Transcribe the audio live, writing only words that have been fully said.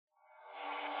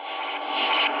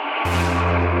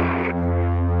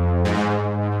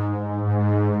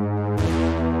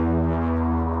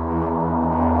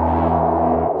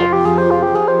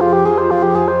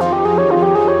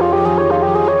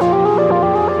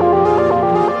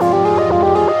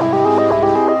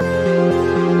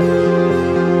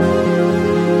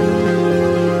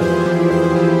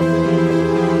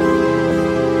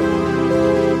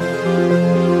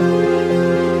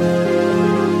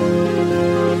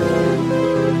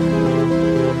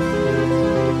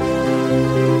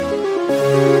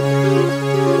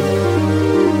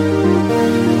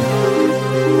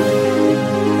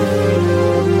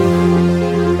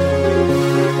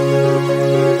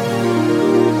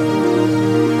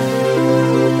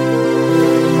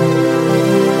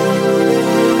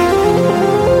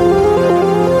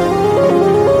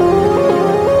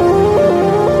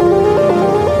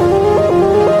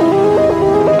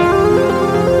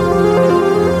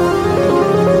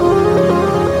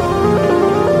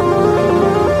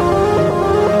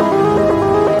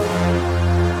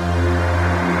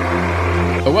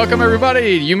Welcome,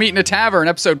 everybody. You Meet in a Tavern,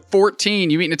 episode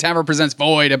 14. You Meet in a Tavern presents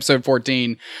Void, episode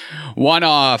 14. One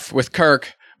off with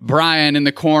Kirk, Brian in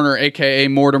the corner, a.k.a.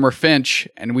 Mortimer Finch,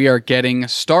 and we are getting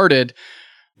started.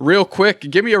 Real quick,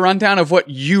 give me a rundown of what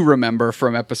you remember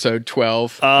from episode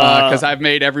 12, because I've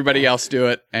made everybody else do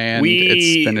it, and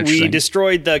it's been interesting. We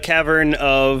destroyed the Cavern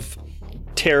of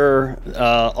Terror,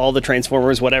 all the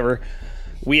Transformers, whatever.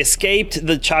 We escaped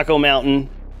the Chaco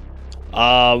Mountain.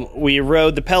 We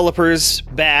rode the Pelipers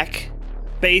back.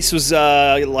 Base was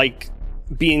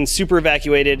being super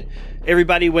evacuated.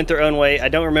 Everybody went their own way. I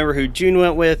don't remember who June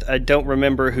went with. I don't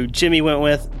remember who Jimmy went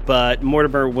with, but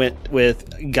Mortimer went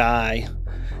with Guy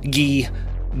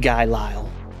Lyle.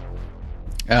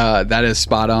 That is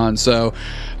spot on. So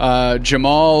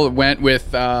Jamal went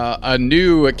with a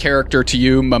new character to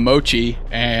you, Momochi,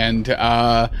 and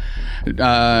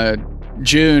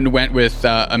June went with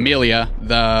Amelia,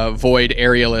 the Void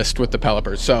aerialist with the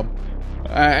Pelipers. So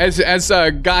as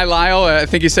Guy Lyle, I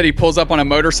think he said he pulls up on a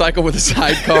motorcycle with a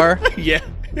sidecar. Yeah.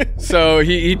 So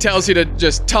he tells you to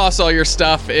just toss all your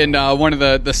stuff in one of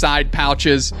the side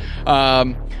pouches.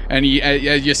 And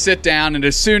you sit down, and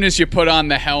as soon as you put on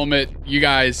the helmet, you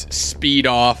guys speed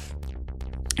off.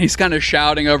 He's kind of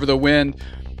shouting over the wind,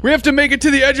 "We have to make it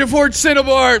to the edge of Fort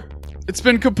Cinnabar! It's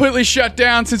been completely shut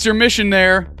down since your mission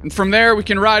there, and from there we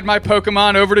can ride my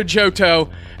Pokemon over to Johto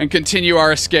and continue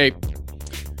our escape."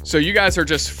 So you guys are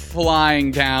just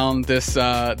flying down this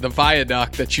the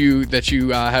viaduct that you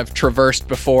have traversed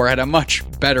before at a much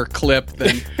better clip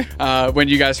than when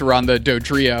you guys were on the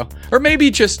Dodrio, or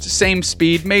maybe just same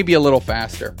speed, maybe a little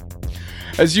faster.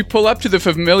 As you pull up to the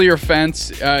familiar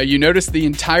fence, you notice the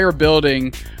entire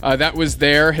building that was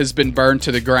there has been burned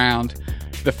to the ground.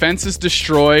 The fence is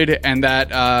destroyed, and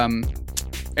that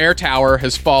air tower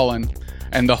has fallen,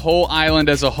 and the whole island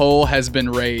as a whole has been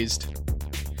razed.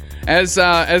 As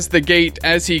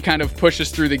he kind of pushes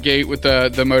through the gate with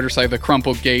the motorcycle, the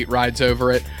crumpled gate rides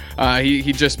over it.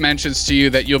 He just mentions to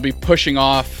you that you'll be pushing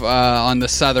off on the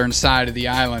southern side of the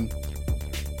island.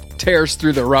 Tears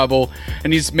through the rubble,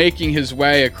 and he's making his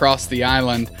way across the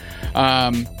island.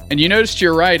 And you notice to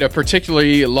your right a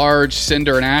particularly large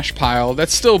cinder and ash pile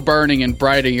that's still burning and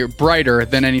brighter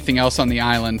than anything else on the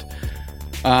island.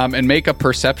 And make a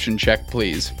perception check,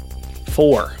 please.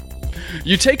 4.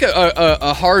 You take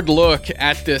a hard look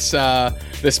at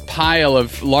this pile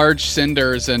of large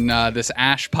cinders and this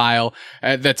ash pile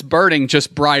that's burning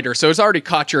just brighter. So it's already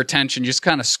caught your attention. You just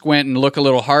kind of squint and look a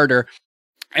little harder.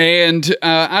 And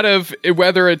out of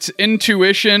whether it's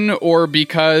intuition or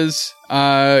because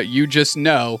you just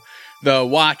know, the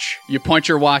watch, you point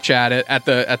your watch at it at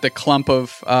the clump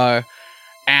of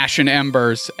ash and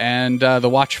embers, and the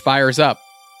watch fires up.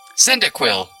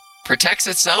 Cyndaquil protects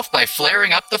itself by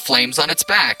flaring up the flames on its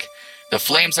back. The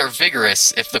flames are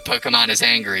vigorous if the Pokemon is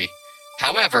angry.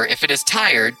 However, if it is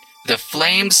tired, the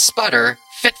flames sputter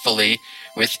fitfully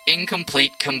with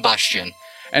incomplete combustion.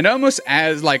 And almost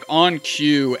as like on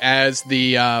cue as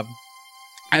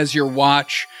as your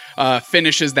watch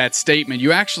finishes that statement,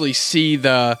 you actually see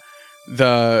the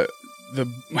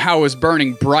how it was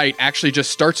burning bright actually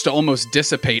just starts to almost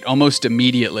dissipate almost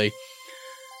immediately.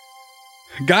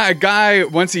 Guy,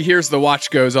 once he hears the watch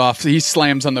goes off, he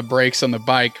slams on the brakes on the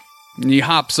bike, and he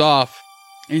hops off.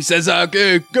 And he says,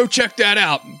 go check that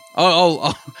out.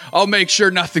 I'll make sure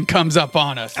nothing comes up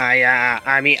on us.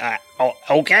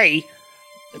 Okay.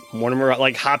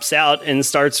 Mortimer hops out and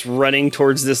starts running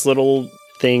towards this little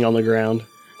thing on the ground.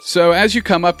 So as you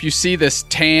come up, you see this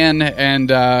tan and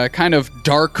kind of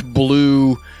dark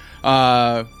blue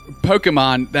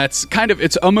Pokemon that's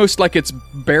it's almost like it's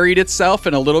buried itself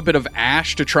in a little bit of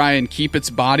ash to try and keep its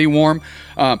body warm.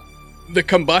 The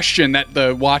combustion that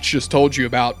the watch just told you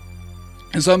about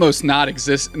is almost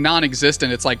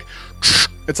non-existent. It's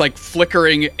like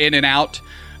flickering in and out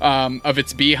of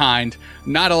its behind.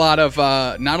 Not a lot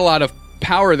of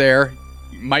power there.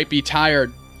 Might be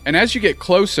tired. And as you get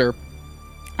closer,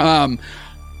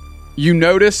 you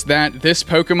notice that this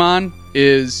Pokemon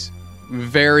is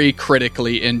very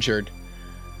critically injured.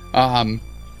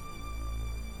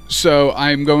 So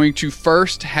I'm going to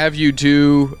first have you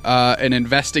do an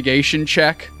investigation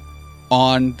check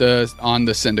on the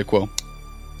Cyndaquil.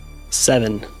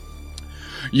 7.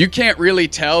 You can't really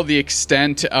tell the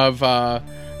extent of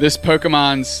this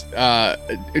Pokemon's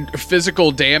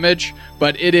physical damage,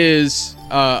 but it is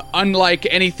unlike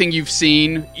anything you've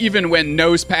seen. Even when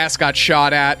Nosepass got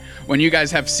shot at, when you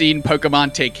guys have seen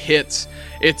Pokemon take hits,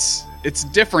 it's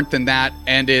different than that,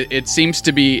 and it seems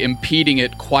to be impeding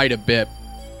it quite a bit.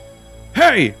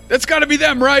 Hey, that's gotta be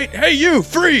them, right? Hey, you,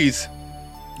 freeze!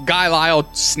 Guy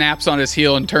Lyle snaps on his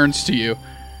heel and turns to you.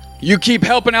 You keep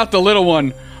helping out the little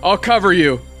one. I'll cover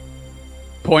you.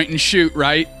 Point and shoot,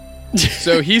 right?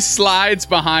 So he slides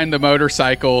behind the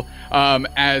motorcycle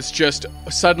as just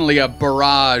suddenly a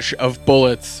barrage of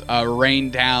bullets rain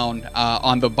down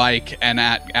on the bike and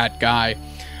at Guy.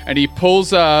 And he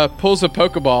pulls a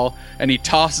Pokeball and he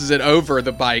tosses it over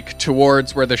the bike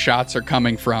towards where the shots are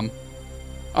coming from.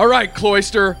 All right,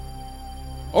 Cloyster.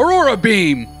 Aurora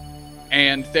Beam!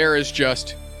 And there is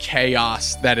just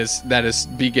chaos that is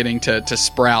beginning to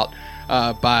sprout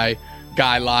by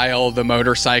Guy Lyle, the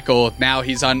motorcycle. Now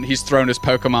he's thrown his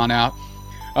Pokemon out.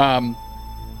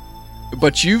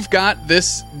 But you've got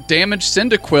this damaged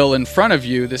Cyndaquil in front of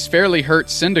you, this fairly hurt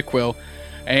Cyndaquil,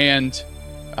 and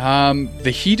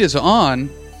the heat is on.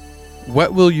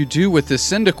 What will you do with this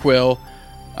Cyndaquil?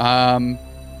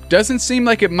 Doesn't seem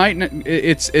like it might.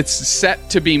 It's set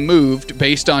to be moved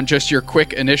based on just your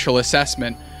quick initial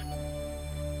assessment.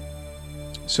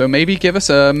 So maybe give us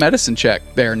a medicine check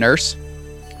there, nurse.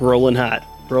 Rolling hot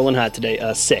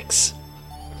today. 6.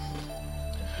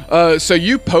 So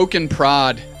you poke and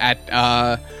prod at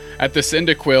the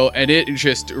Cyndaquil, and it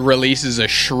just releases a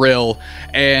shrill,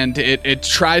 and it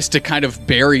tries to kind of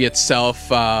bury itself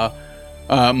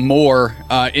more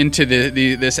into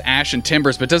this ashen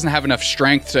timbers, but doesn't have enough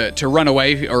strength to run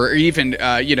away or even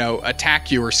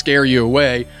attack you or scare you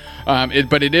away.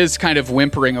 But it is kind of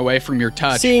whimpering away from your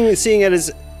touch. Seeing it as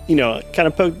kind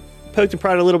of poked and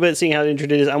prodded a little bit, seeing how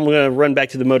injured it is, I'm going to run back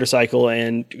to the motorcycle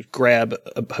and grab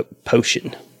a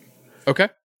potion. Okay.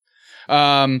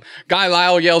 Guy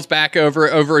Lyle yells back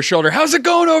over his shoulder, "How's it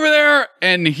going over there?"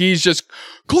 And he's just,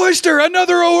 "Cloyster,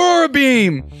 another Aurora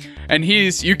Beam!" And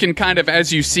you can kind of,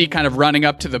 as you see kind of running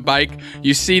up to the bike,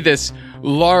 you see this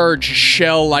large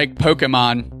shell-like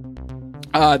Pokemon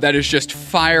that is just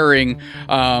firing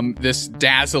this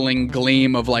dazzling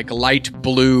gleam of like light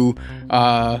blue,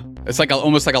 it's like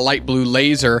almost like a light blue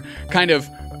laser, kind of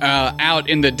out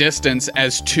in the distance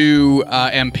as 2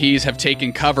 MPs have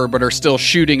taken cover but are still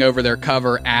shooting over their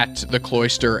cover at the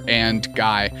Cloyster and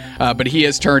Guy. But he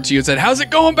has turned to you and said, "How's it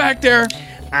going back there?"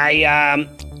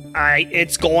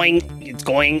 It's going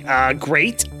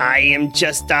great. I am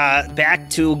just back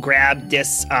to grab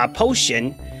this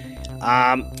potion,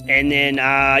 and then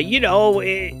it'll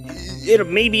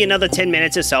maybe another 10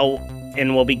 minutes or so,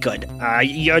 and we'll be good.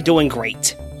 You're doing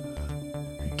great.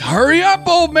 Hurry up,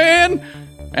 old man!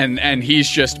 And he's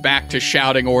just back to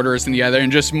shouting orders in the other,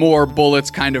 and just more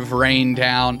bullets kind of rain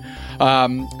down.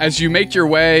 As you make your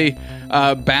way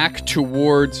back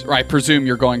towards, or I presume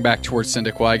you're going back towards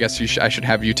Cyndaquil. I guess I should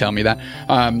have you tell me that.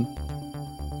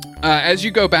 As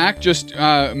you go back, just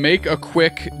make a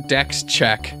quick dex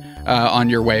check on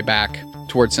your way back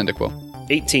towards Cyndaquil.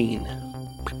 18.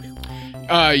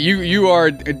 You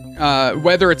are,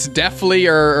 whether it's deftly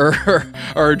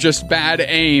or just bad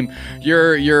aim,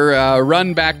 your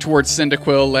run back towards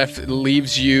Cyndaquil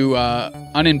leaves you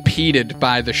unimpeded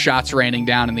by the shots raining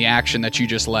down in the action that you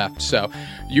just left. So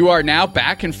you are now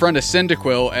back in front of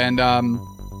Cyndaquil, and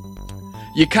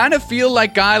you kind of feel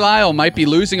like Guy Lyle might be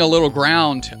losing a little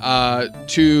ground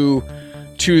to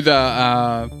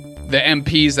the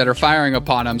MPs that are firing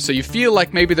upon him. So you feel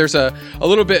like maybe there's a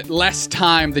little bit less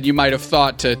time than you might have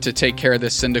thought to take care of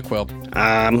this Cyndaquil.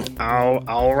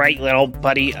 All right, little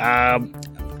buddy.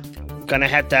 Gonna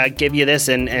have to give you this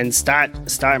and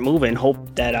start moving.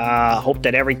 Hope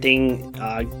that everything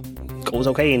goes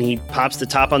okay. And he pops the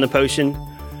top on the potion,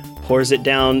 pours it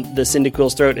down the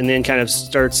Cyndaquil's throat, and then kind of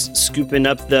starts scooping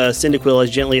up the Cyndaquil as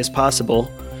gently as possible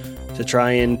to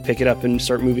try and pick it up and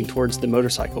start moving towards the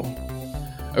motorcycle.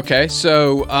 Okay,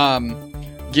 so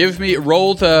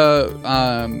roll the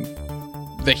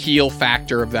heal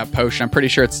factor of that potion. I'm pretty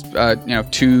sure it's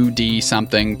 2d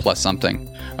something plus something.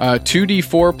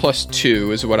 2d4 plus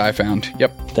 2 is what I found.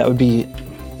 Yep. That would be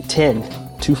 10.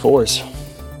 2 4s.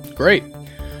 Great.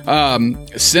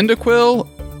 Cyndaquil,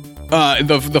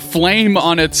 the flame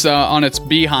on its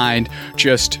behind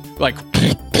just like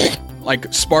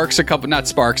sparks a couple, not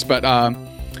sparks, but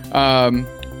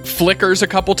flickers a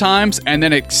couple times, and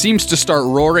then it seems to start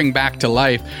roaring back to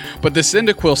life. But the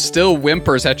Cyndaquil still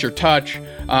whimpers at your touch.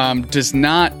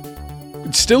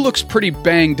 Still looks pretty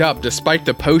banged up despite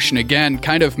the potion. Again,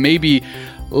 kind of maybe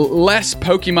less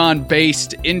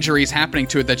Pokemon-based injuries happening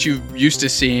to it that you're used to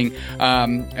seeing,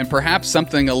 and perhaps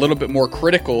something a little bit more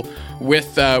critical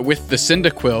with the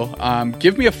Cyndaquil.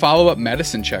 Give me a follow-up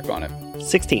medicine check on it.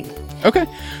 16. Okay,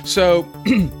 so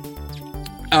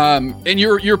and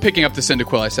you're picking up the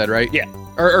Cyndaquil, I said, right? Yeah.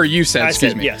 Or you said,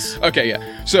 excuse me. Yes. Okay,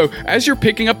 yeah. So as you're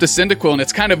picking up the Cyndaquil and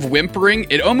it's kind of whimpering,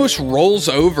 it almost rolls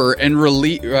over and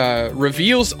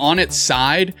reveals on its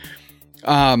side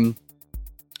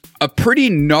a pretty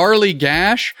gnarly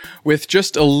gash with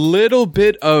just a little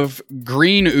bit of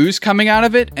green ooze coming out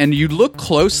of it. And you look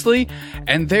closely,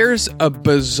 and there's a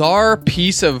bizarre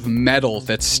piece of metal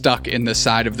that's stuck in the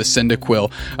side of the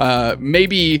Cyndaquil.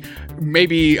 Maybe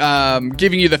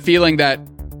giving you the feeling that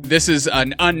this is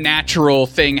an unnatural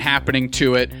thing happening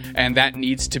to it, and that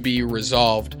needs to be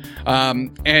resolved.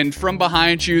 And from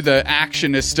behind you, the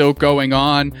action is still going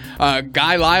on.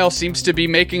 Guy Lyle seems to be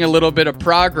making a little bit of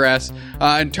progress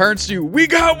and turns to you. We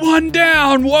got one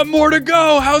down, one more to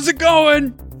go. How's it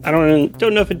going? I don't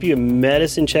know if it'd be a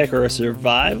medicine check or a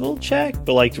survival check,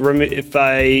 but like if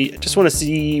I just want to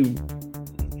see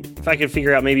if I could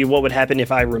figure out maybe what would happen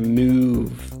if I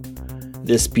remove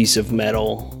this piece of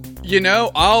metal. You know,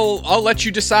 I'll let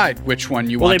you decide which one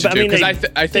you want to do, because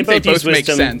I think they both make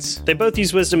sense. They both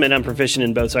use wisdom, and I'm proficient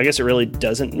in both, so I guess it really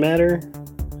doesn't matter.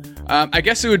 I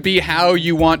guess it would be how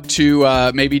you want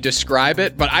to maybe describe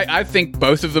it, but I think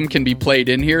both of them can be played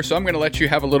in here, so I'm going to let you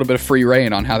have a little bit of free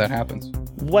reign on how that happens.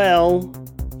 Well,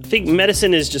 I think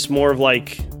medicine is just more of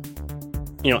like,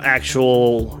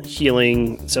 actual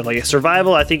healing stuff. Like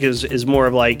survival, I think is more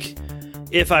of like,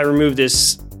 if I remove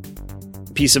this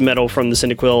piece of metal from the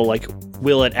Cyndaquil, like,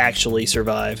 will it actually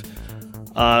survive?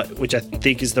 Which I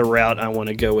think is the route I want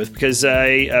to go with, because I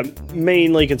am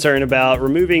mainly concerned about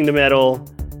removing the metal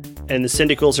and the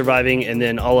Cyndaquil surviving, and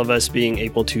then all of us being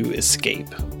able to escape.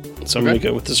 So I'm going to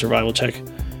go with the survival check,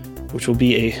 which will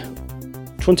be a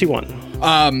 21.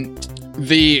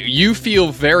 You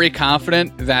feel very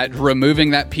confident that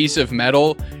removing that piece of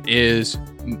metal is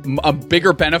a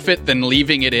bigger benefit than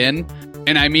leaving it in.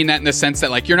 And I mean that in the sense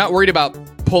that, like, you're not worried about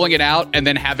pulling it out and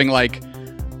then having, like,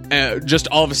 just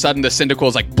all of a sudden the Cyndaquil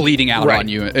is, like, bleeding out on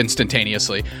you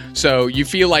instantaneously. So you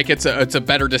feel like it's a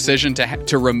better decision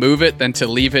to remove it than to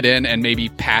leave it in and maybe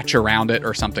patch around it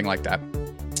or something like that.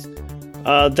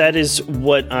 That is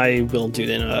what I will do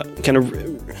then. Kind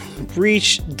of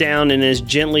reach down and as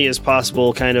gently as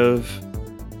possible,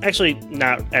 actually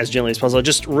not as gently as possible,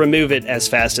 just remove it as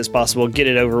fast as possible, get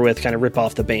it over with, kind of rip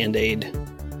off the Band-Aid.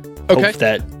 Okay. Hope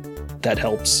that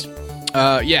helps.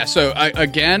 So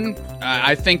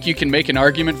I think you can make an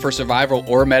argument for survival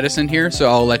or medicine here, so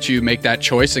I'll let you make that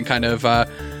choice and kind of,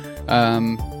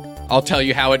 I'll tell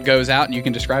you how it goes out and you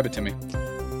can describe it to me.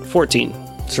 14,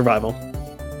 survival.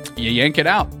 You yank it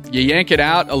out.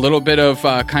 A little bit of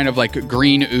kind of like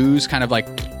green ooze, kind of like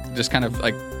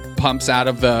pumps out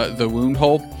of the wound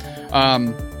hole.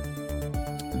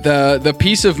 The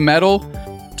piece of metal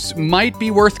might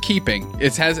be worth keeping.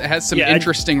 It has some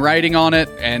interesting writing on it,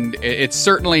 and it's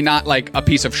certainly not like a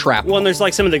piece of shrapnel. Well, and there's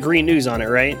like some of the green ooze on it,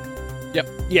 right? Yep.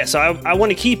 Yeah, so I want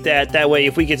to keep that. That way,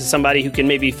 if we get to somebody who can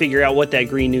maybe figure out what that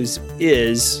green ooze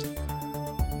is,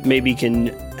 maybe can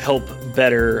help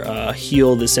better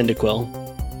heal the Cyndaquil.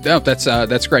 Oh,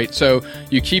 that's great. So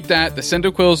you keep that. The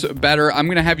Cyndaquil's better. I'm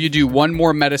going to have you do one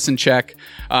more medicine check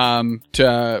to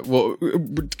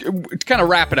kind of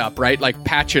wrap it up, right? Like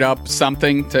patch it up,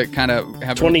 something to kind of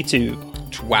have 22.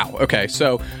 Wow. Okay.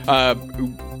 So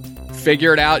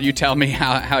figure it out. You tell me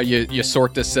how you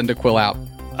sort this Cyndaquil out.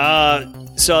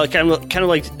 So kind of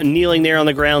like kneeling there on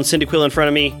the ground, Cyndaquil in front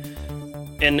of me,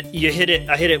 and you hit it.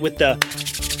 I hit it with the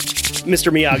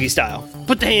Mr. Miyagi style.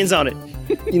 Put the hands on it.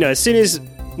 As soon as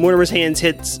Mortimer's hands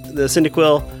hits the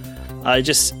Cyndaquil, it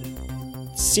just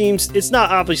seems, it's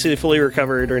not obviously fully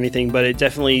recovered or anything, but it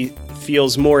definitely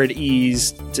feels more at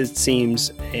ease, it seems,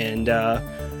 and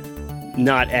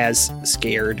not as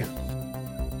scared.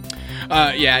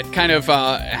 It kind of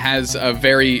has a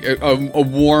very a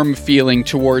warm feeling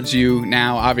towards you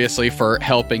now, obviously, for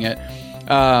helping it.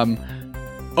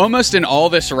 Almost in all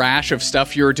this rash of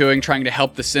stuff you were doing trying to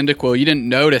help the Cyndaquil, you didn't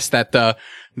notice that the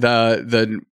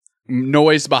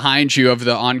noise behind you of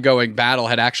the ongoing battle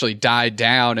had actually died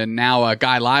down, and now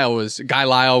Guy Lyle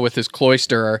with his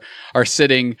cloister are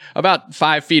sitting about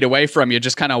 5 feet away from you,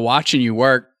 just kind of watching you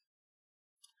work.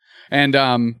 And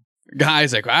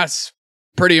Guy's like, that's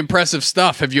pretty impressive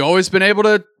stuff. Have you always been able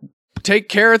to take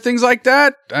care of things like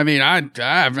that? I mean, I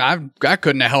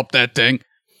couldn't have helped that thing.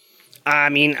 I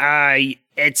mean,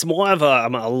 it's more of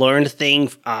a learned thing.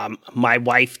 My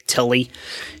wife, Tilly,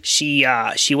 she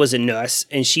was a nurse,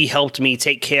 and she helped me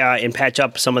take care and patch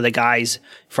up some of the guys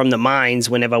from the mines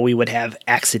whenever we would have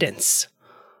accidents.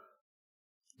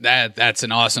 That's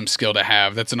an awesome skill to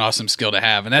have. And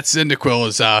that Cyndaquil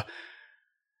is, now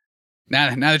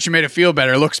that you made it feel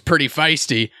better, it looks pretty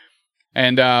feisty.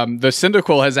 And the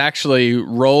Cyndaquil has actually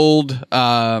rolled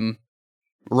out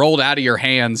of your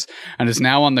hands and is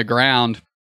now on the ground.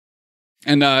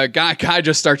 And Guy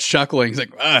just starts chuckling. He's like,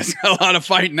 it's a lot of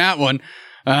fight in that one.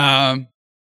 Why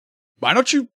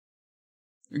don't you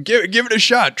Give it a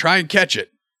shot. Try and catch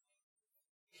it.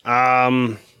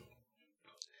 I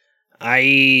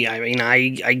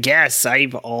guess I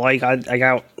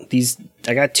got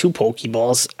two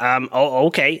Pokeballs.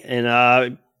 Okay.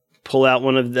 And pull out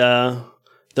one of the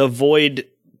void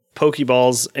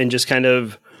Pokeballs and just kind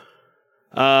of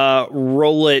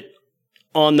roll it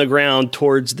on the ground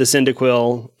towards the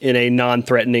Cyndaquil in a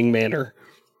non-threatening manner.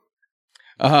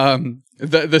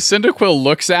 The Cyndaquil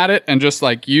looks at it and just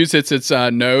like uses its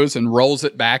nose and rolls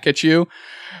it back at you.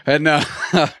 And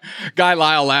Guy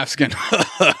Lyle laughs again.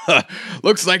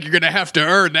 Looks like you're gonna have to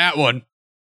earn that one.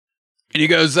 And he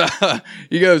goes,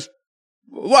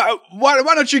 why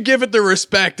don't you give it the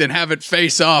respect and have it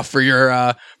face off for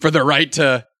your for the right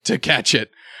to catch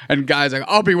it? And Guy's like,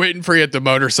 I'll be waiting for you at the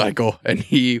motorcycle. And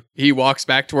he walks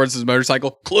back towards his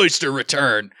motorcycle. Cloyster,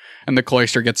 return. And the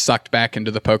Cloyster gets sucked back into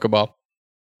the Pokeball.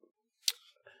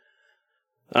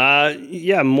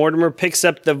 Mortimer picks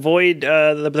up the void,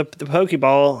 the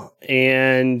Pokeball,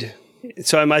 and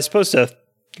so am I supposed to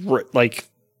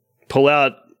pull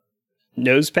out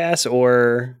Nosepass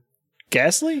or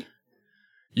Ghastly?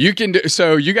 You can do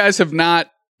so. You guys have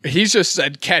not. He's just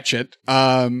said catch it.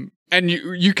 And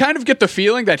you kind of get the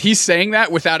feeling that he's saying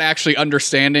that without actually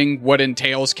understanding what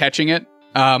entails catching it.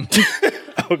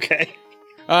 Okay.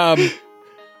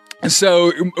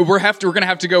 So we're gonna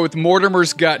have to go with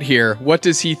Mortimer's gut here. What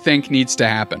does he think needs to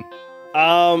happen?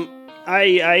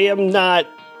 I am not.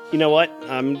 You know what?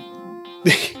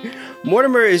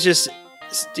 Mortimer is just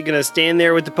gonna stand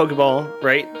there with the Pokeball,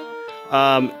 right?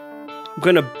 I'm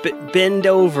gonna bend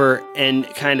over and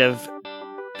kind of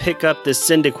pick up the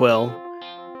Cyndaquil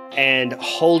and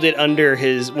hold it under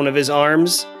one of his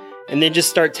arms, and then just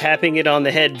start tapping it on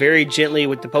the head very gently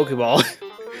with the Pokeball.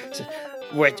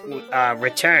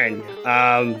 Return,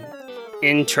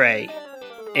 Entrada.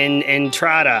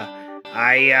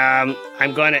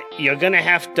 You're gonna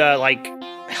have to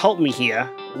help me here.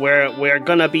 We're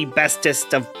gonna be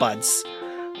bestest of buds.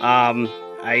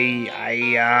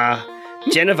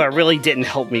 Jennifer really didn't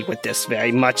help me with this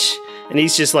very much, and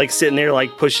he's just sitting there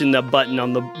pushing the button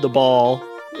on the ball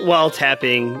while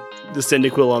tapping the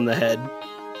Cyndaquil on the head.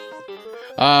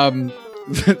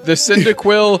 The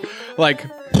Cyndaquil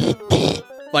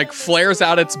flares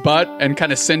out its butt and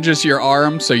kind of singes your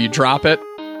arm, so you drop it.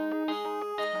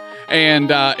 And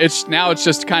it's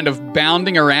just kind of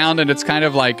bounding around, and it's kind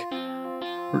of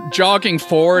jogging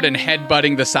forward and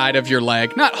headbutting the side of your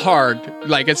leg. Not hard,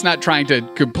 it's not trying to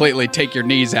completely take your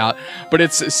knees out, but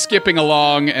it's skipping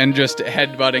along and just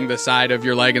headbutting the side of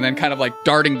your leg, and then kind of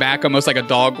darting back almost like a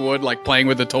dog would, playing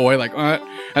with a toy,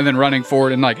 and then running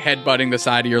forward and headbutting the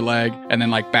side of your leg, and then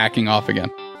backing off again.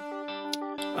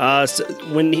 So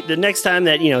when the next time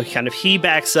that he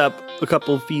backs up a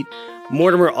couple of feet,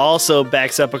 Mortimer also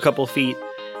backs up a couple of feet,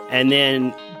 and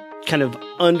then kind of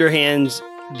underhands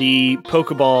the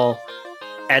Pokeball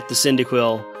at the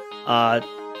Cyndaquil,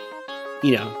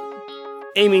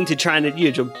 aiming to try to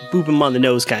boop him on the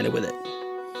nose kind of with it.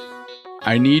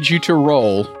 I need you to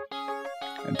roll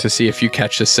to see if you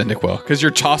catch the Cyndaquil, because you're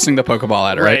tossing the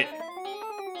Pokeball at it, right?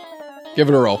 Give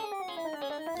it a roll.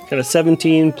 Got a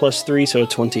 17 plus 3, so a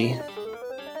 20.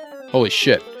 Holy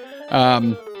shit.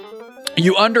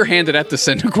 You underhand it at the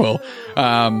Cyndaquil,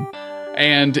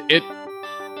 and it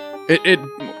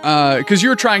because you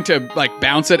were trying to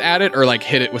bounce it at it or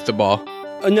hit it with the ball.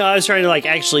 No, I was trying to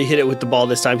actually hit it with the ball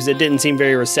this time because it didn't seem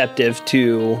very receptive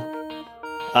to,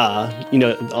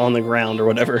 on the ground or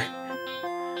whatever.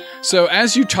 So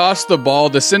as you toss the ball,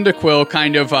 the Cyndaquil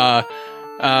kind of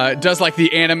does the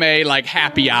anime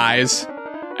happy eyes,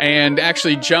 and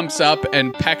actually jumps up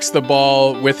and pecks the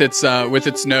ball with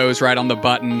its nose right on the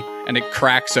button, and it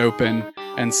cracks open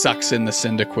and sucks in the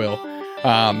Cyndaquil.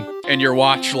 And your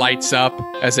watch lights up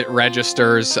as it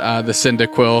registers the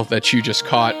Cyndaquil that you just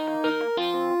caught.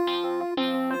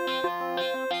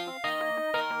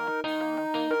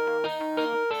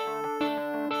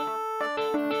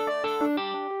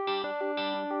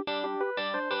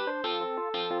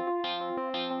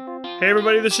 Hey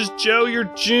everybody, this is Joe, your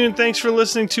June. Thanks for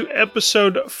listening to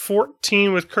episode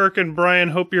 14 with Kirk and Brian.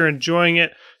 Hope you're enjoying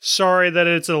it. Sorry that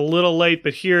it's a little late,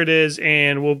 but here it is,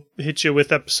 and we'll hit you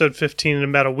with episode 15 in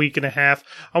about a week and a half.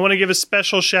 I want to give a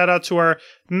special shout out to our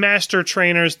master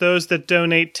trainers, those that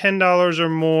donate $10 or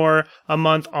more a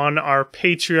month on our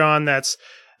Patreon. That's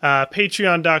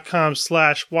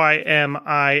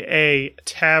patreon.com/YMIA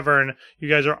Tavern. You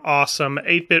guys are awesome.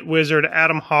 8-Bit Wizard,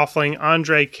 Adam Hoffling,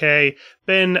 Andre K,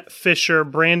 Ben Fisher,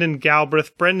 Brandon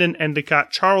Galbraith, Brendan Endicott,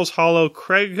 Charles Hollow,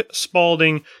 Craig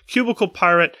Spalding, Cubicle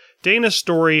Pirate, Dana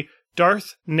Story,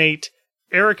 Darth Nate,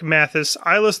 Eric Mathis,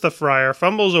 Eyeless the Friar,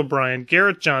 Fumbles O'Brien,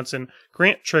 Garrett Johnson,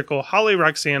 Grant Trickle, Holly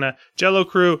Roxana, Jello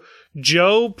Crew,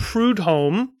 Joe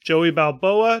Prudhomme, Joey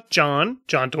Balboa, John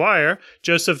Dwyer,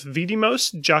 Joseph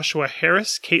Vidimos, Joshua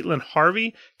Harris, Caitlin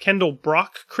Harvey, Kendall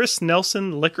Brock, Chris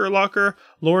Nelson, Liquor Locker,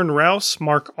 Lauren Rouse,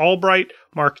 Mark Albright,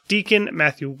 Mark Deacon,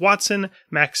 Matthew Watson,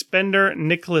 Max Bender,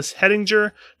 Nicholas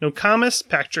Hedinger, Nokomis,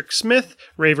 Patrick Smith,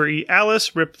 Raver E.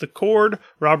 Alice, Rip the Cord,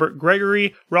 Robert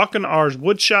Gregory, Rockin' R's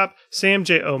Woodshop, Sam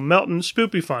J. O. Melton,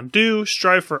 Spoopy Fondue,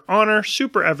 Strive for Honor,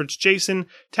 Super Average Jason,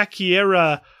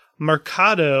 Takiera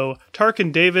Mercado,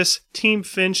 Tarkin Davis, Team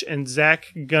Finch, and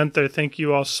Zach Gunther. Thank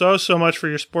you all so much for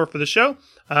your support for the show.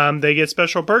 They get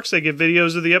special perks. They get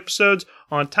videos of the episodes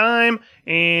on time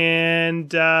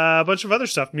and a bunch of other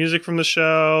stuff. Music from the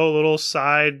show, little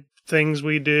side things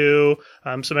we do,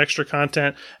 some extra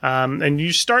content. And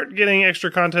you start getting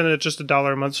extra content at just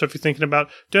 $1 a month. So if you're thinking about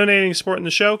donating, supporting the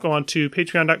show, go on to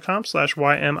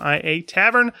patreon.com/YMIA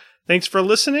Tavern. Thanks for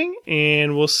listening,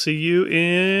 and we'll see you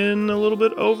in a little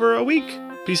bit over a week.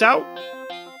 Peace out.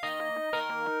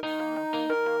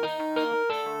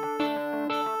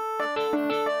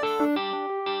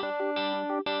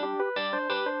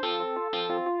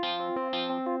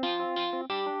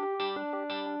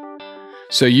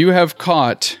 So you have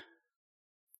caught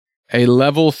a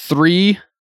level 3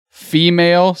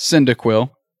 female Cyndaquil.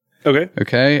 Okay.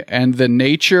 Okay, and the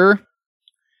nature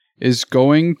is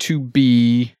going to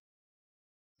be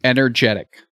energetic.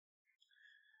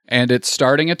 And it's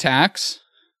starting attacks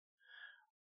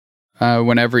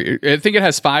whenever... I think it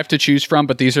has 5 to choose from,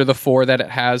 but these are the 4 that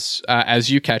it has as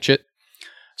you catch it.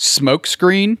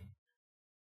 Smokescreen,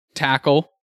 Tackle,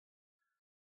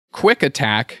 Quick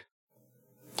Attack,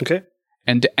 Okay.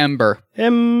 and Ember.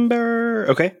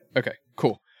 Okay. Okay,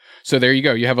 cool. So there you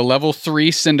go. You have a level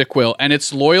 3 Cyndaquil, and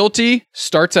its loyalty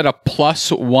starts at a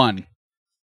 +1.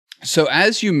 So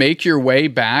as you make your way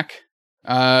back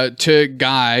to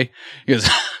Guy, he goes,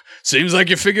 seems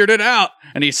like you figured it out.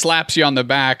 And he slaps you on the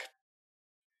back.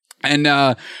 And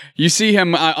you see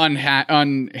him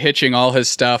unhitching all his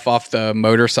stuff off the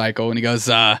motorcycle. And he goes,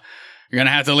 you're going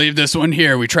to have to leave this one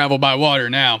here. We travel by water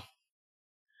now.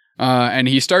 And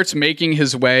he starts making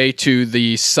his way to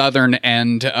the southern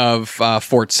end of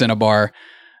Fort Cinnabar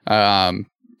to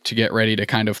get ready to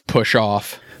kind of push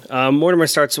off. Mortimer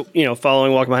starts,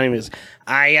 following, walking behind him. Is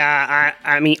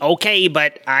I mean, okay,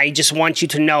 but I just want you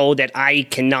to know that I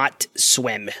cannot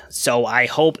swim. So I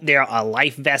hope there are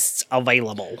life vests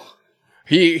available.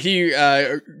 He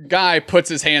Guy puts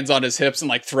his hands on his hips and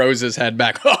like throws his head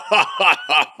back.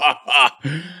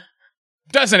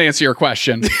 Doesn't answer your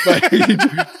question, but he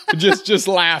just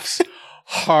laughs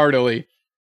heartily.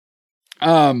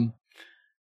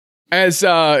 As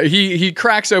he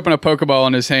cracks open a Pokeball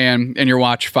in his hand, and your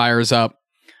watch fires up.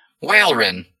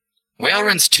 Whaleren.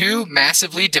 Whalerun's 2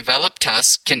 massively developed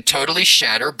tusks can totally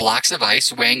shatter blocks of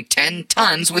ice weighing 10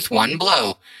 tons with one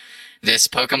blow. This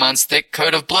Pokemon's thick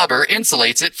coat of blubber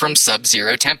insulates it from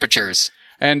sub-zero temperatures.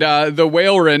 And the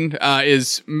Whaleren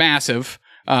is massive.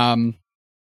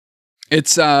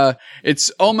 It's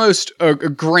almost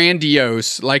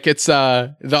grandiose, like it's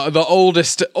the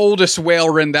oldest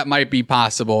Whaleren that might be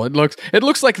possible. It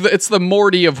looks like it's the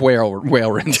Morty of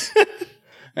Whalerens,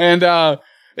 and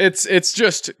it's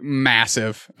just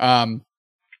massive. And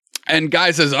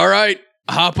Guy says, "All right,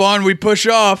 hop on, we push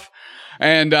off."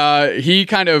 And he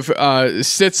kind of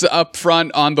sits up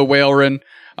front on the Whaleren,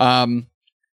 and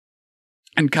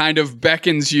kind of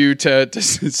beckons you to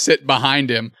sit behind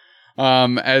him.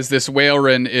 As this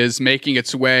Whaleren is making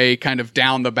its way kind of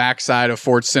down the backside of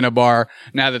Fort Cinnabar,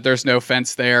 now that there's no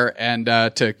fence there, and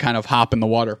to kind of hop in the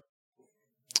water.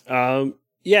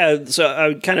 Yeah, so I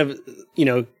would kind of,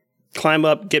 climb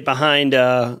up, get behind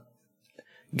Guy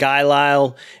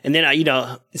Lyle, and then,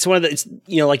 it's one of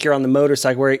the, like you're on the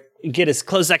motorcycle where you get as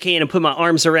close as I can and put my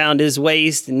arms around his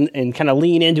waist and kind of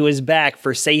lean into his back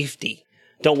for safety.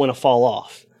 Don't want to fall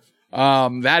off.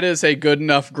 That is a good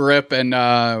enough grip,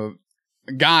 and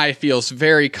Guy feels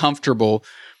very comfortable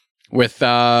with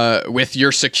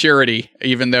your security,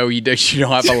 even though you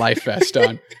don't have a life vest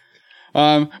on.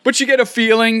 But you get a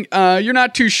feeling. You're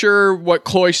not too sure what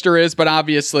Cloyster is, but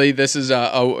obviously this is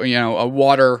a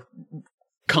water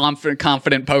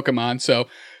confident Pokemon, so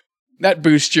that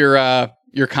boosts your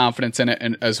confidence in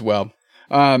it as well.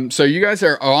 So you guys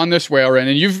are on this Whaleren,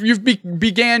 and you've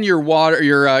began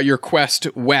your quest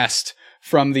west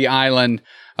from the island,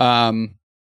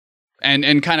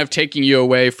 and kind of taking you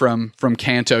away from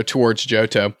Kanto towards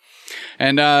Johto.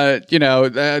 And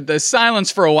the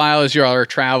silence for a while as you all are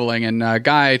traveling, and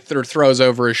Guy throws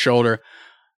over his shoulder,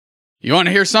 "You want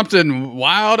to hear something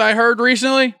wild I heard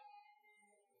recently?"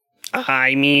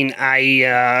 I mean,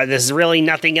 there's really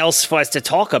nothing else for us to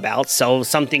talk about, so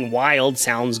something wild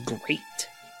sounds great.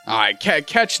 All right,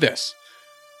 catch this.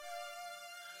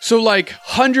 So, like,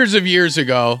 hundreds of years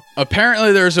ago,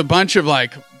 apparently there's a bunch of,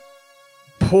 like,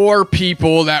 poor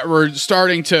people that were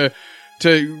starting to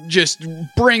just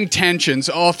bring tensions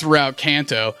all throughout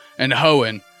Kanto and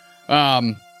Hoenn.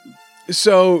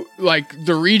 So, like,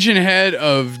 the region head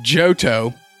of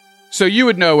Johto, so you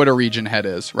would know what a region head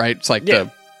is, right? It's like the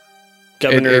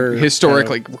governor,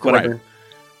 historically, whatever. right.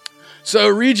 So,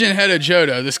 region head of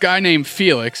Johto, this guy named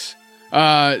Felix,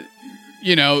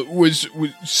 was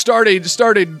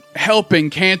started helping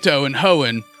Kanto and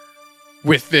Hoenn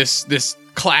with this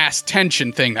class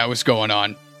tension thing that was going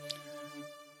on.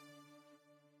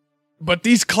 But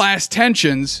these class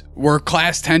tensions were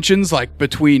class tensions like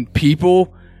between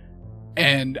people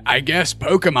and I guess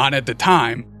Pokemon at the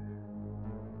time.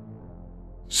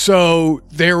 So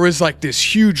there was like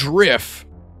this huge rift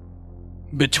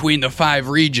between the 5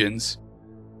 regions.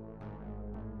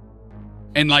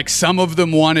 And like some of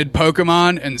them wanted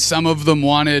Pokemon and some of them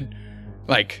wanted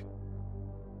like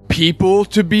people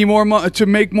to be to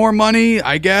make more money,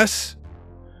 I guess.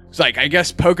 It's like I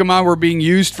guess Pokemon were being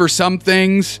used for some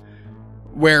things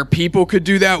where people could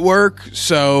do that work,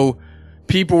 so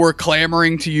people were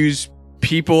clamoring to use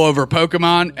people over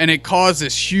Pokemon, and it caused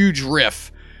this huge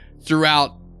rift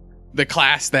throughout the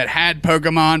class that had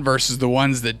Pokemon versus the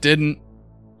ones that didn't.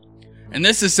 And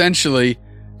this essentially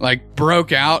like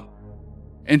broke out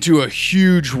into a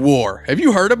huge war. Have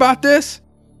you heard about this?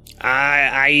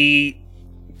 I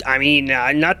mean,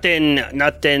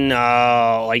 nothing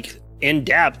like in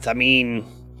depth. I mean,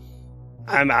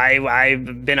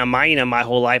 I've been a miner my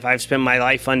whole life. I've spent my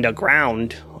life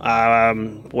underground.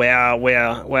 Where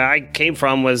I came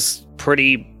from was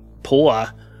pretty poor.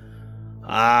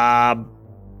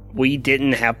 We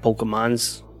didn't have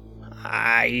Pokemons.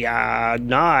 I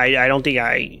don't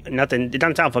think nothing. It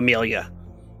doesn't sound familiar.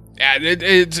 Yeah,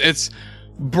 it's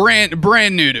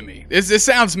brand new to me. This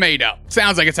sounds made up.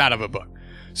 Sounds like it's out of a book.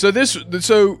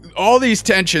 So all these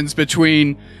tensions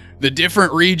between the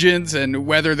different regions and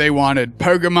whether they wanted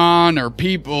Pokemon or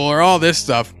people or all this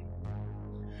stuff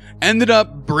ended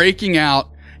up breaking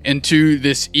out into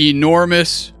this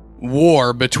enormous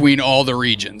war between all the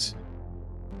regions.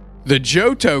 The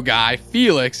Johto guy,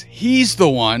 Felix, he's the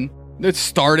one that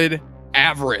started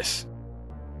avarice.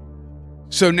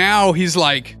 So now he's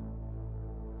like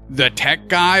the tech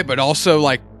guy, but also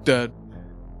like the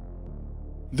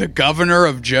governor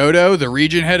of Johto, the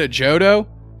region head of Johto.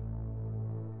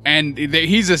 And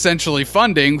he's essentially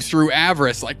funding through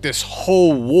avarice like this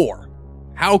whole war.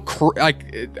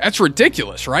 That's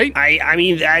ridiculous, right? I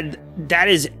mean that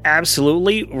is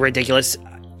absolutely ridiculous.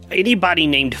 Anybody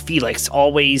named Felix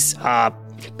always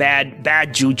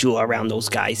bad juju around those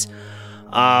guys.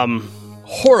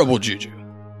 Horrible juju.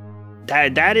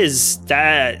 That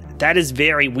is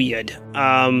very weird.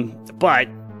 But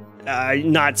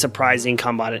not surprising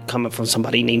coming from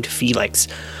somebody named Felix.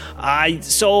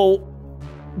 So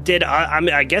did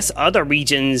I guess other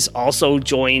regions also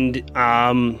joined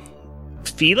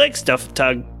Felix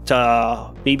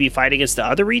to maybe fight against the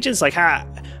other regions? Like how,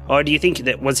 or do you think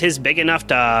that was his big enough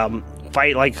to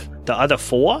fight like the other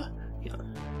 4?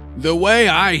 The way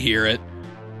I hear it,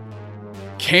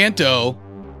 Kanto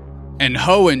and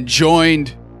Hoenn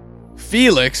joined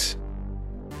Felix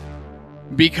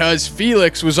because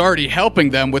Felix was already helping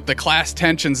them with the class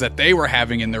tensions that they were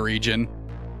having in the region.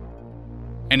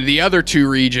 And the other 2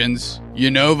 regions,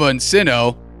 Unova and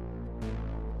Sinnoh,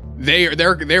 they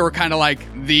were kind of like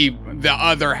the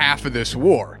other half of this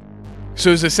war.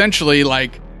 So it's essentially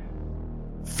like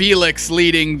Felix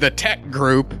leading the tech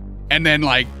group, and then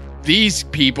like these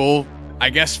people, I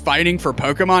guess, fighting for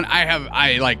Pokemon.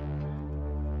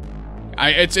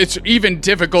 It's even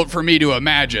difficult for me to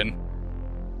imagine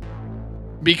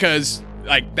because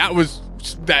like that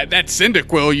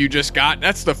Cyndaquil you just got,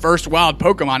 that's the first wild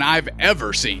Pokemon I've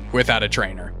ever seen without a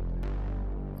trainer.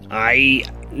 I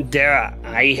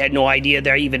had no idea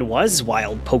there even was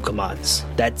wild Pokemons.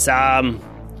 That's I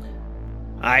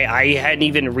hadn't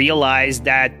even realized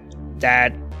that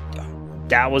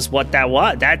was what that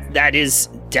was. That is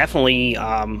definitely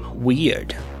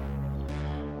weird.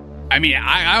 I mean,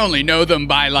 I only know them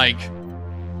by like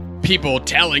people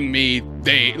telling me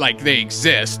they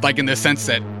exist, like in the sense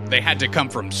that they had to come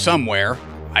from somewhere,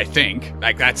 I think.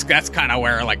 Like that's kind of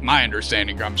where like my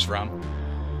understanding comes from.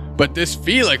 But this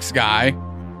Felix guy,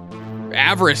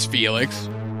 Avarice Felix,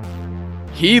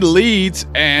 he leads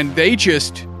and they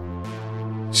just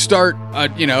start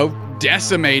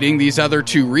decimating these other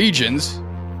 2 regions.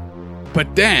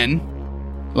 But then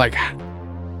like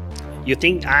You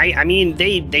think I mean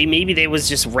they maybe they was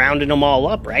just rounding them all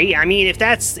up, right? I mean if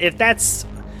that's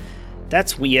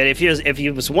weird. If he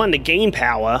was one to gain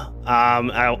power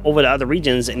over the other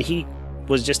regions, and he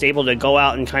was just able to go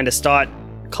out and kind of start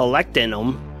collecting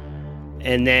them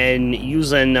and then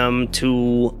using them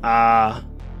to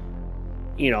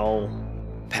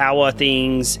power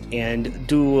things and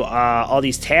do all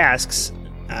these tasks.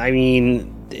 I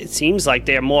mean, it seems like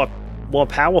they're more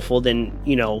powerful than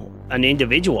an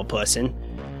individual person.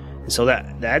 So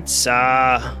that's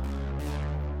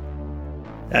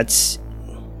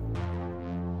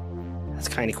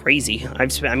kind of crazy. I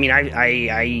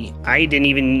didn't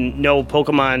even know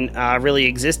Pokemon really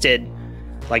existed,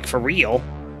 like for real,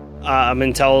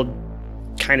 until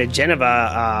kind of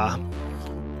Geneva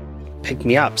picked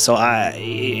me up. So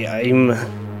I'm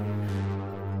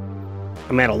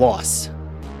at a loss.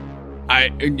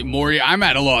 Maury, I'm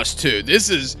at a loss too.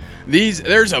 There's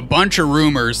a bunch of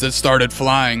rumors that started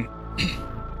flying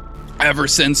ever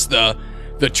since the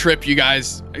trip you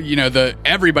guys,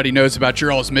 everybody knows about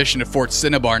your all's mission at Fort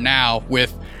Cinnabar now,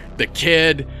 with the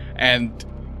kid and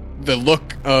the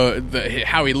look,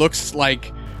 how he looks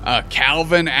like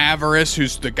Calvin Avarice,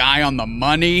 who's the guy on the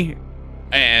money,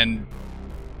 and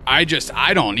I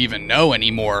don't even know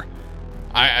anymore.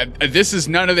 This is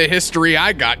none of the history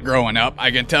I got growing up, I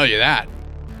can tell you that.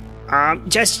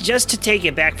 Just to take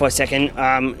it back for a second,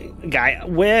 Guy,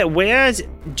 where's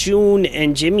June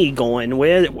and Jimmy going?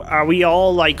 Where are we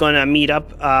all gonna meet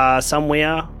up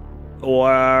somewhere,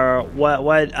 or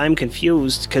what? I'm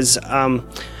confused because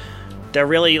they're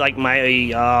really my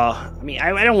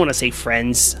I don't want to say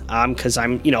friends because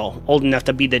I'm old enough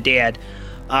to be the dad,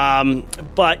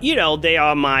 but they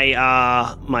are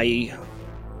my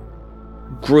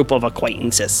group of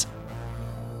acquaintances.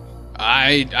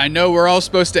 I know we're all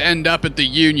supposed to end up at the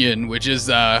Union, which is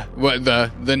the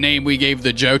name we gave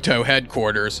the Johto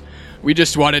headquarters. We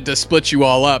just wanted to split you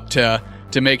all up to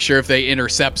make sure if they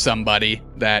intercept somebody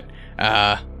that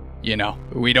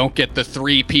we don't get the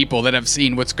 3 people that have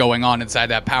seen what's going on inside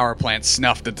that power plant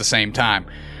snuffed at the same time.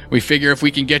 We figure if we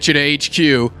can get you to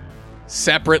HQ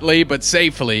separately but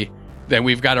safely, then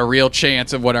we've got a real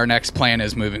chance of what our next plan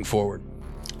is moving forward.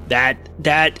 That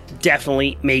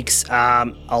definitely makes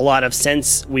a lot of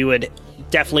sense. We would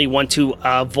definitely want to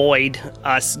avoid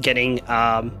us getting,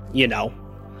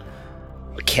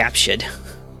 captured.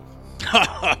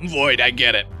 Void, I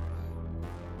get it.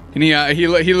 And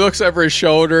he looks over his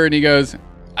shoulder and he goes,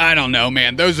 I don't know,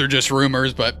 man. Those are just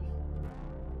rumors, but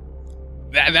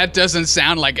that doesn't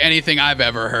sound like anything I've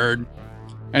ever heard.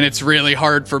 And it's really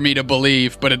hard for me to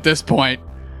believe, but at this point,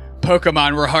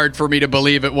 Pokemon were hard for me to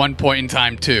believe at one point in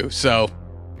time too, so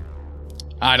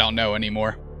I don't know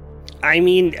anymore. I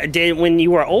mean, when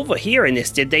you were over here in this,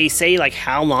 did they say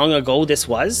how long ago this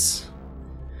was?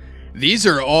 These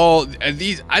are all at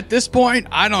this point,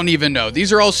 I don't even know.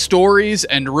 These are all stories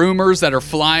and rumors that were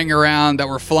flying around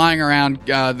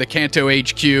the Kanto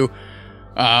HQ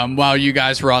while you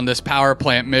guys were on this power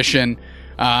plant mission.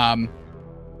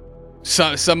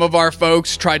 So some of our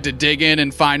folks tried to dig in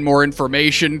and find more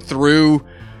information through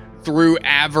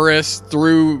Avarice,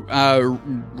 through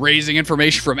raising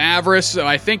information from Avarice. So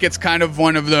I think it's kind of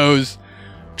one of those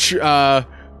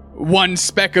one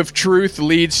speck of truth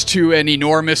leads to an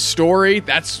enormous story.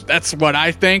 That's what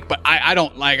I think. But I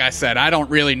don't, like I said, I don't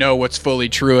really know what's fully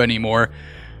true anymore.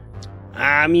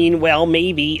 I mean, well,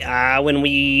 maybe when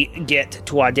we get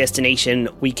to our destination,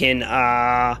 we can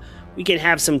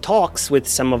have some talks with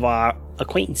some of our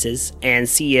acquaintances and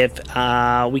see if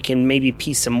we can maybe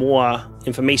piece some more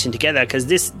information together, because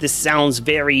this sounds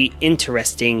very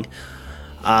interesting,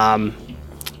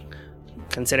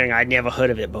 considering I'd never heard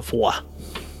of it before.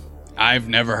 I've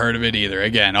never heard of it either.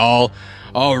 Again, all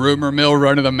rumor mill,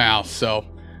 run of the mouth. So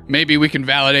maybe we can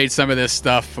validate some of this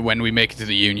stuff when we make it to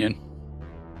the Union.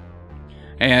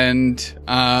 And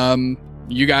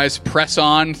you guys press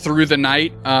on through the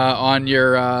night on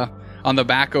the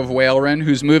back of Whaleren,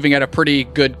 who's moving at a pretty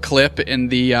good clip in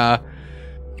the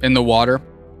water.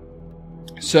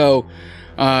 So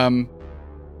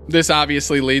this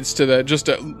obviously leads to just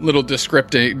a little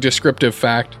descriptive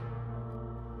fact.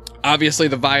 Obviously,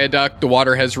 the viaduct, the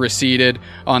water has receded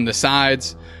on the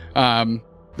sides.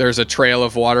 There's a trail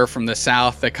of water from the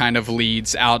south that kind of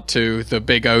leads out to the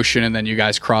big ocean, and then you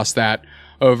guys cross that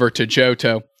over to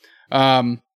Johto.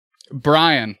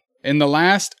 Brian, in the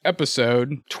last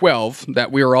episode, 12,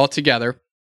 that we were all together,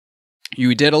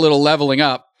 you did a little leveling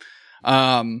up.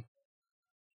 Tell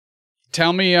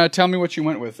me what you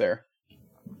went with there.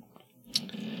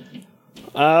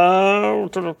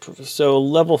 So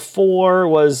level 4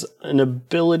 was an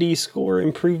ability score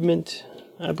improvement,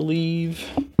 I believe.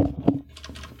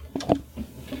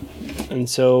 And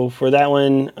so for that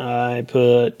one, I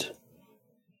put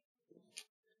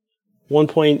 1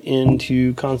 point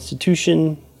into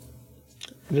Constitution.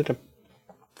 And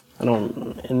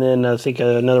then I think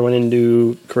another one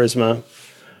into Charisma.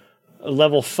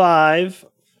 Level 5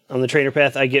 on the trainer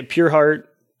path, I get Pure Heart,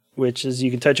 which is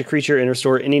you can touch a creature and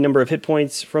restore any number of hit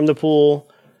points from the pool.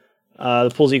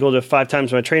 The pool's equal to 5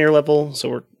 times my trainer level, so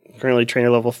we're currently trainer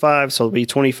level 5, so it'll be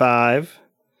 25.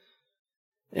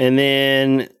 And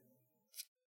then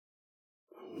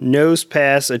Nose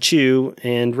Pass, Achu,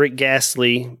 and Rick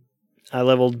Ghastly, I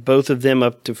leveled both of them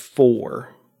up to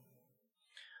 4.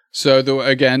 So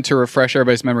again, to refresh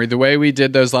everybody's memory, the way we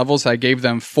did those levels, I gave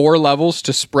them 4 levels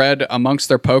to spread amongst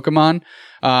their Pokemon.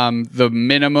 The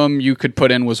minimum you could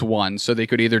put in was 1, so they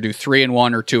could either do 3 and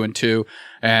 1 or 2 and 2.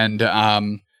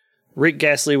 And Rick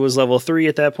Ghastly was level 3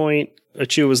 at that point.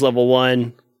 Achu was level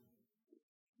 1.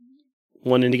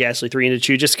 1 into Ghastly, 3 into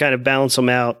Achu, just to kind of balance them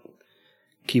out,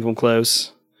 keep them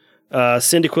close.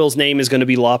 Cyndaquil's name is going to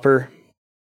be Lopper.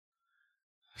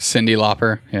 Cindy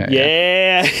Lauper.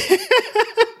 Yeah.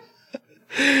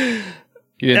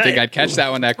 You didn't think I'd catch that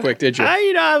one that quick, did you?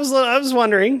 I was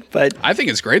wondering, but I think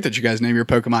it's great that you guys name your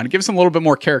Pokemon. It gives them a little bit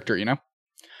more character, you know?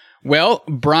 Well,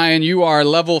 Brian, you are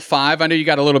level 5. I know you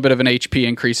got a little bit of an HP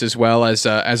increase as well as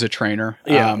a trainer.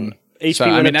 Yeah.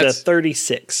 HP went up to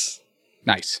 36.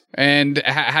 Nice. And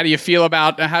how do you feel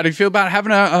about having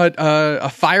a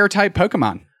fire type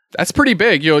Pokemon? That's pretty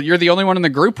big. You're the only one in the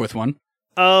group with one.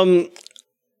 I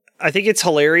think it's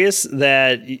hilarious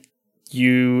that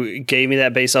you gave me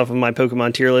that based off of my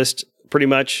Pokemon tier list, pretty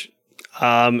much.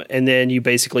 And then you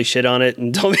basically shit on it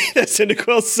and told me that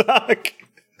Cyndaquil suck.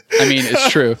 I mean, it's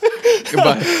true.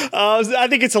 But I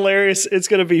think it's hilarious. It's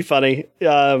going to be funny. I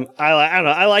don't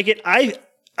know. I like it.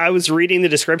 I was reading the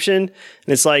description and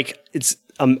it's like, it's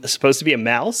supposed to be a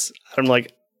mouse. I'm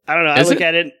like, I don't know. I look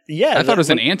at it. Yeah. I thought it was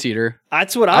an anteater.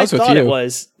 That's what I thought it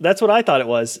was. That's what I thought it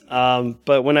was.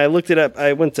 But when I looked it up,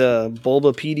 I went to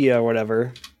Bulbapedia or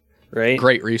whatever, right?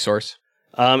 Great resource.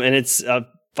 And it's a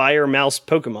fire mouse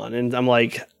Pokemon. And I'm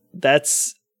like,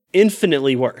 that's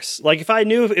infinitely worse. Like if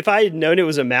I had known it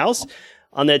was a mouse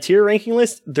on that tier ranking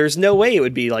list, there's no way it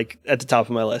would be like at the top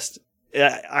of my list.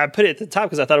 I put it at the top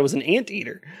because I thought it was an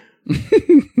anteater.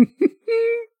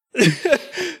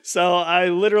 So I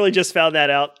literally just found that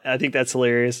out. I think that's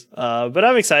hilarious. But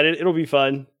I'm excited. It'll be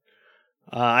fun.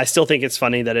 I still think it's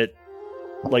funny that it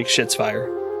like shits fire.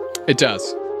 It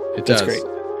does. It does. That's great.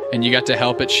 And you got to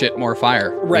help it shit more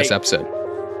fire this episode.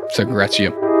 So congrats to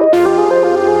you.